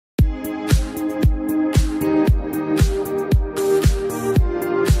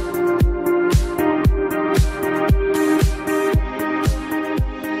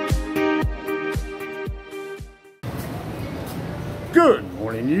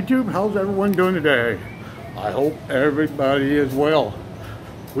YouTube. How's everyone doing today? I hope everybody is well.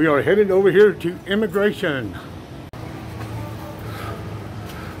 We are headed over here to Immigration.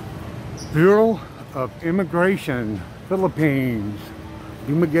 Bureau of Immigration, Philippines,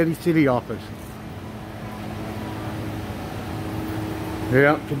 Dumaguete City Office.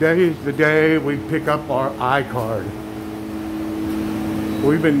 Yeah, today is the day we pick up our iCard.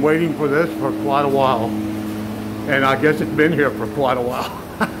 We've been waiting for this for quite a while. And I guess it's been here for quite a while.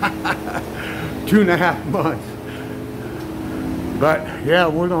 2.5 months. But yeah,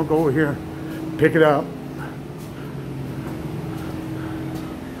 we're gonna go over here, pick it up.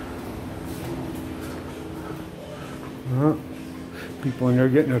 People in there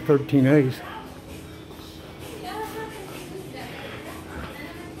getting their 13As.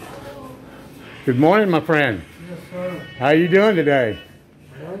 Good morning, my friend. Yes, sir. How you doing today?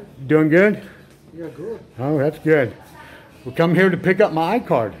 What? Doing good? Yeah, good. Oh, that's good. We come here to pick up my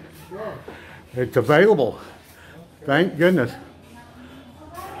iCard. Sure. It's available. Thank goodness.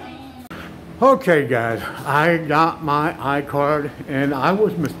 Okay, guys, I got my iCard and I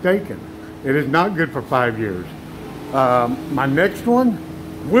was mistaken. It is not good for 5 years. My next one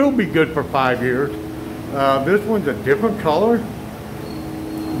will be good for 5 years. This one's a different color,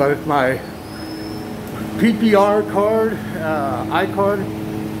 but it's my PPR card, iCard.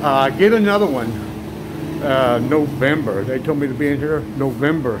 I get another one November. They told me to be in here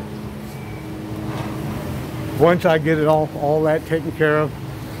November. Once I get it all that taken care of,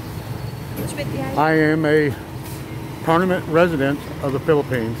 I am a permanent resident of the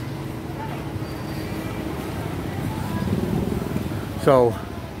Philippines. So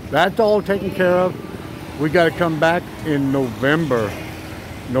that's all taken care of. We got to come back in November.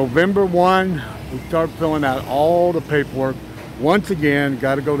 November 1, we start filling out all the paperwork. Once again,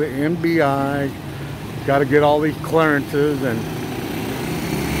 got to go to MBI, got to get all these clearances, and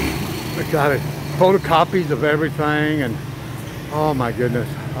I got photocopies of everything, and oh my goodness,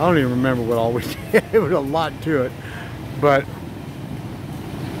 I don't even remember what all we did. It was a lot to it, but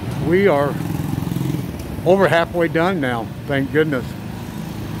we are over halfway done now, thank goodness.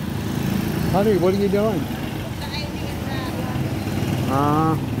 Honey, what are you doing?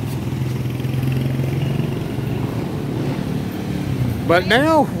 But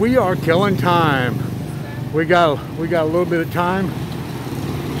now we are killing time. We got a little bit of time.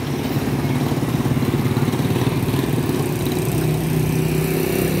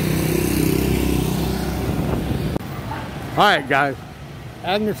 All right, guys.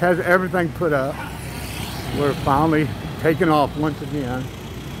 Agnes has everything put up. We're finally taking off once again.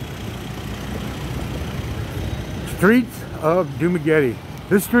 Streets of Dumaguete.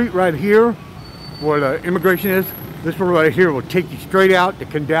 This street right here, where the immigration is, this one right here will take you straight out to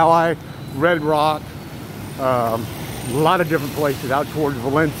Candelaria, Red Rock, a lot of different places out towards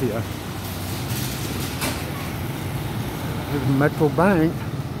Valencia. There's Metro Bank.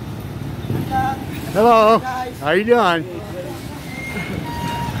 Hello. Hi, how you doing?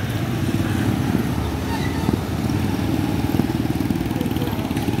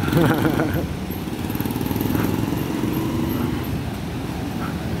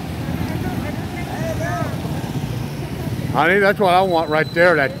 Honey, that's what I want right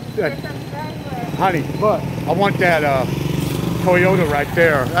there. Honey, look, I want that Toyota right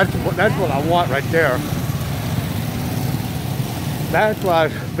there. That's what I want right there. That's what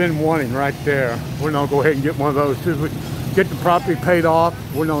I've been wanting right there. We're gonna go ahead and get one of those. As soon as we get the property paid off,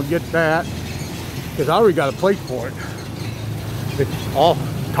 we're gonna get that because I already got a place for it. It's all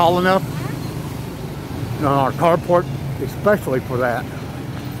tall enough on our carport, especially for that.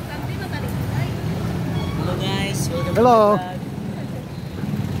 Hello guys, welcome Hello. to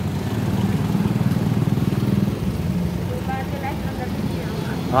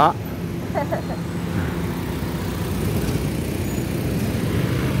Ah.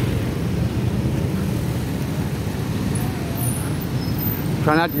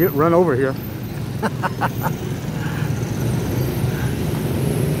 Try not to get run over here.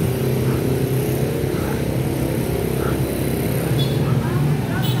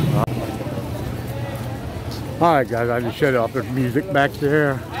 All right, guys, I just shut off the music back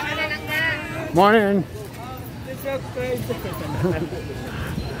there. Morning.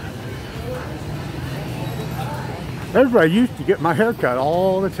 Everybody used to get my hair cut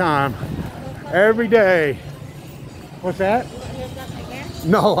all the time, every day. What's that?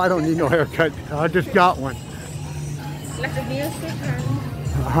 No, I don't need no haircut. I just got one. Lots of music,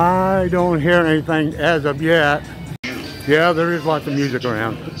 I don't hear anything as of yet. Yeah, there is lots of music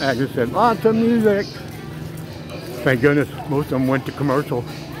around. Agnes said, lots of music. Thank goodness most of them went to commercial.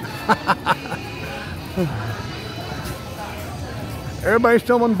 Everybody's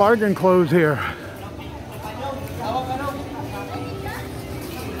selling bargain clothes here.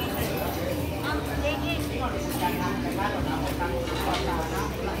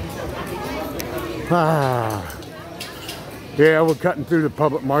 Ah. Yeah, we're cutting through the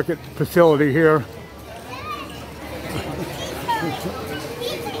public market facility here.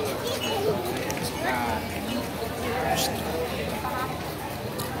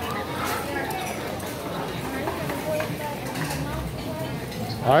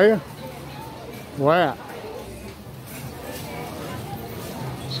 Are you? Where at?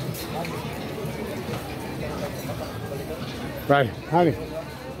 Right, honey.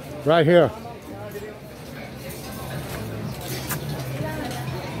 Right here.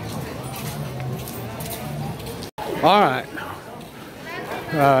 All right.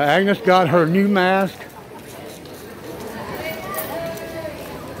 Agnes got her new mask.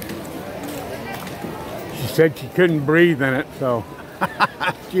 She said she couldn't breathe in it, so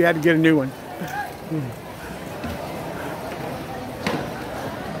she had to get a new one.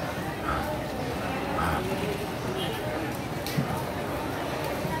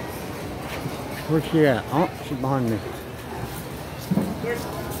 Where's she at? Oh, she's behind me.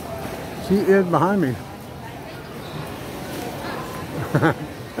 She is behind me.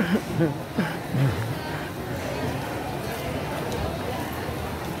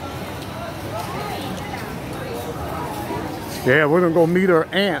 Yeah, we're gonna go meet her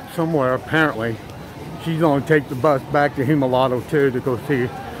aunt somewhere apparently. She's gonna take the bus back to Himalato too to go see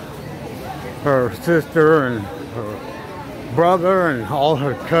her sister and her brother and all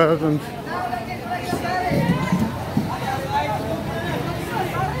her cousins.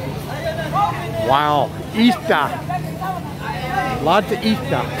 Wow, Easter. Lots of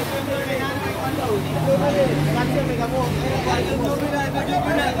Easter.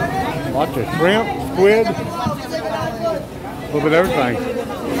 Lots of shrimp, squid, a little bit of everything.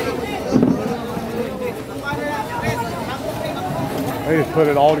 They just put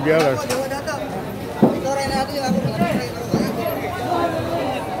it all together.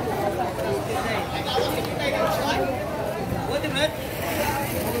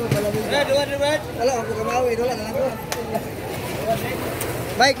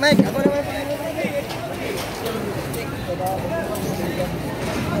 Baik, apa namanya?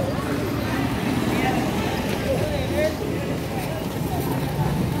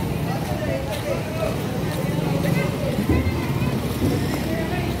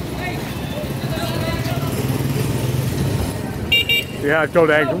 Yeah, I told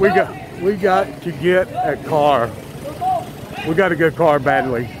Agnes we got to get a car. We got to get a car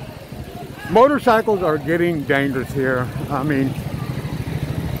badly. Motorcycles are getting dangerous here. I mean,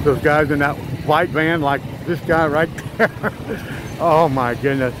 those guys in that white van, like this guy right there. Oh my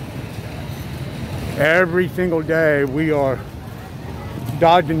goodness. Every single day we are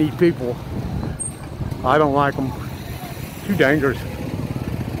dodging these people. I don't like them. Too dangerous.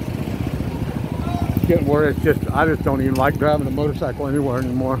 Getting where it's just, I just don't even like driving a motorcycle anywhere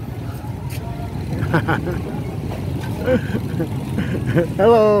anymore.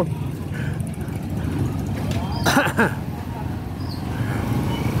 Hello.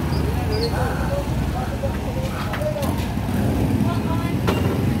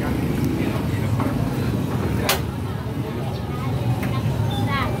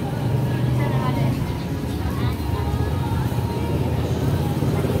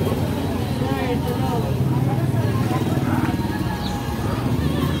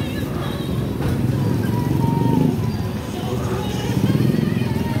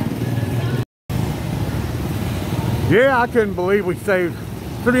 Yeah, I couldn't believe we saved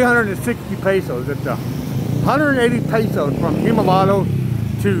 360 pesos. It's 180 pesos from Himalato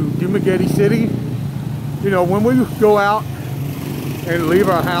to Dumaguete City. You know, when we go out and leave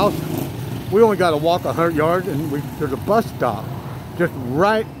our house, we only got to walk 100 yards and there's a bus stop just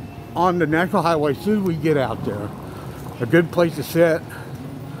right on the National Highway as soon as we get out there. A good place to sit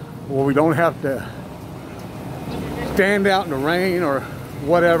where we don't have to stand out in the rain or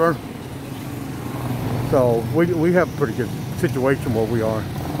whatever. So we have a pretty good situation where we are.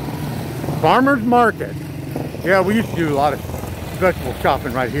 Farmers market. Yeah, we used to do a lot of vegetable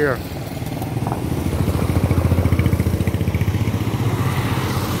shopping right here.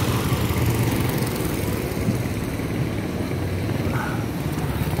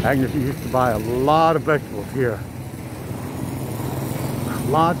 Agnes used to buy a lot of vegetables here.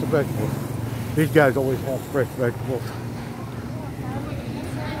 Lots of vegetables. These guys always have fresh vegetables.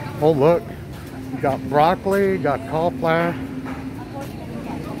 Oh look. You got broccoli, got cauliflower.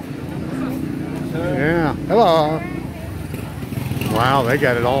 Yeah, hello. Wow, they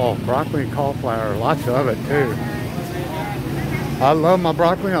got it all. Broccoli and cauliflower, lots of it too. I love my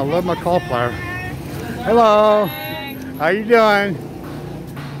broccoli. I love my cauliflower. Hello. How you doing?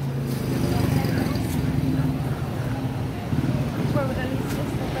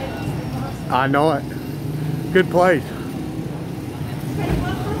 I know it. Good place.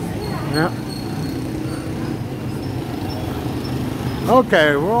 Yeah.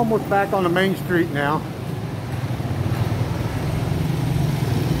 Okay, we're almost back on the main street now.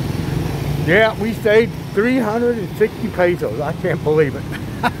 Yeah, we saved 360 pesos. I can't believe it.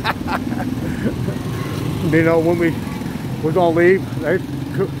 You know, when we were gonna leave,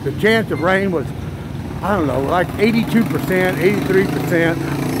 the chance of rain was, I don't know, like 82%, 83%.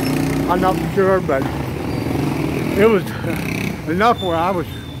 I'm not sure, but it was enough where I was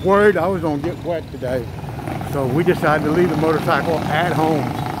worried I was gonna get wet today. So we decided to leave the motorcycle at home.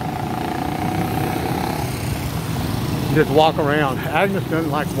 Just walk around. Agnes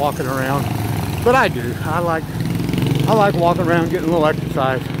doesn't like walking around, but I do. I like walking around, getting a little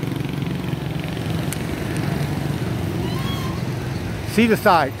exercise. See the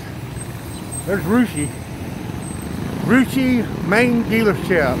sights. There's Rushi. Rushi main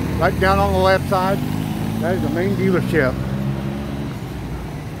dealership. Right down on the left side. That is the main dealership.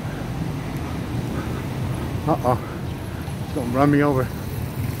 Uh-oh. It's gonna run me over.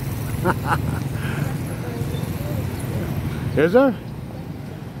 Is there?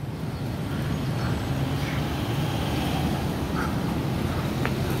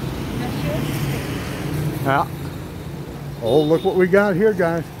 Yeah. Oh, look what we got here,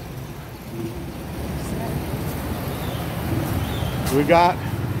 guys. We got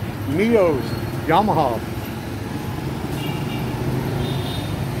Mio's Yamaha.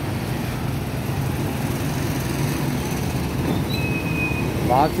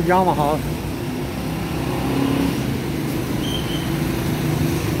 Lots of Yamaha.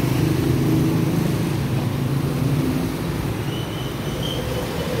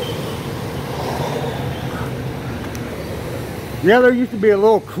 Yeah, there used to be a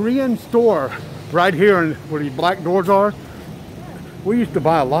little Korean store right here in where these black doors are. We used to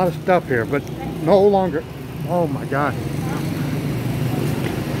buy a lot of stuff here, but no longer. Oh my gosh.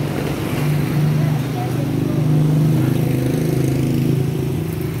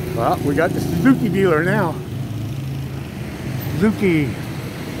 Well, we got the Suzuki dealer now. Suzuki.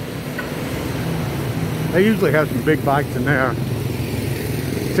 They usually have some big bikes in there.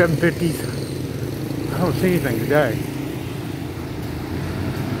 750s. I don't see anything today.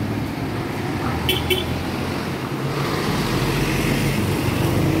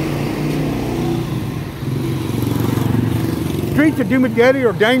 Streets of Dumaguete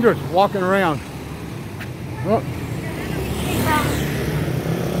are dangerous walking around. Oh.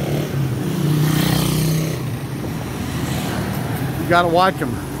 You gotta watch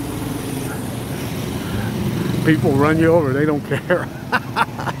them. People run you over, they don't care.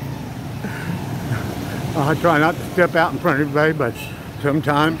 I try not to step out in front of everybody, but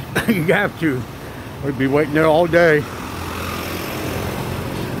sometimes you have to. We'd be waiting there all day.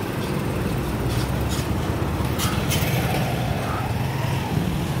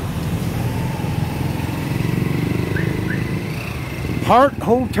 Heart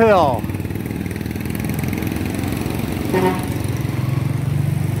Hotel.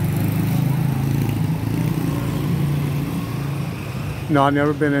 No, I've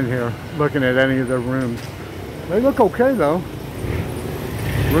never been in here looking at any of their rooms. They look okay though.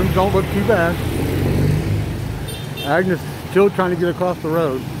 Rooms don't look too bad. Agnes is still trying to get across the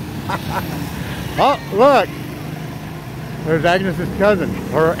road. Oh, look! There's Agnes's cousin,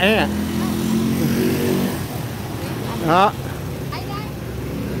 or her aunt.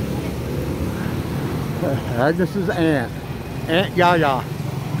 Agnes's aunt. Aunt Yaya.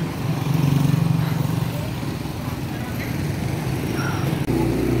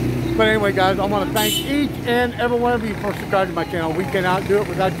 But anyway, guys, I want to thank each and every one of you for subscribing to my channel. We cannot do it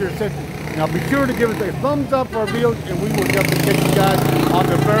without your assistance. Now be sure to give us a thumbs up for our videos, and we will definitely catch you guys on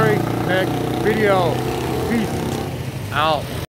the very next video. Peace out.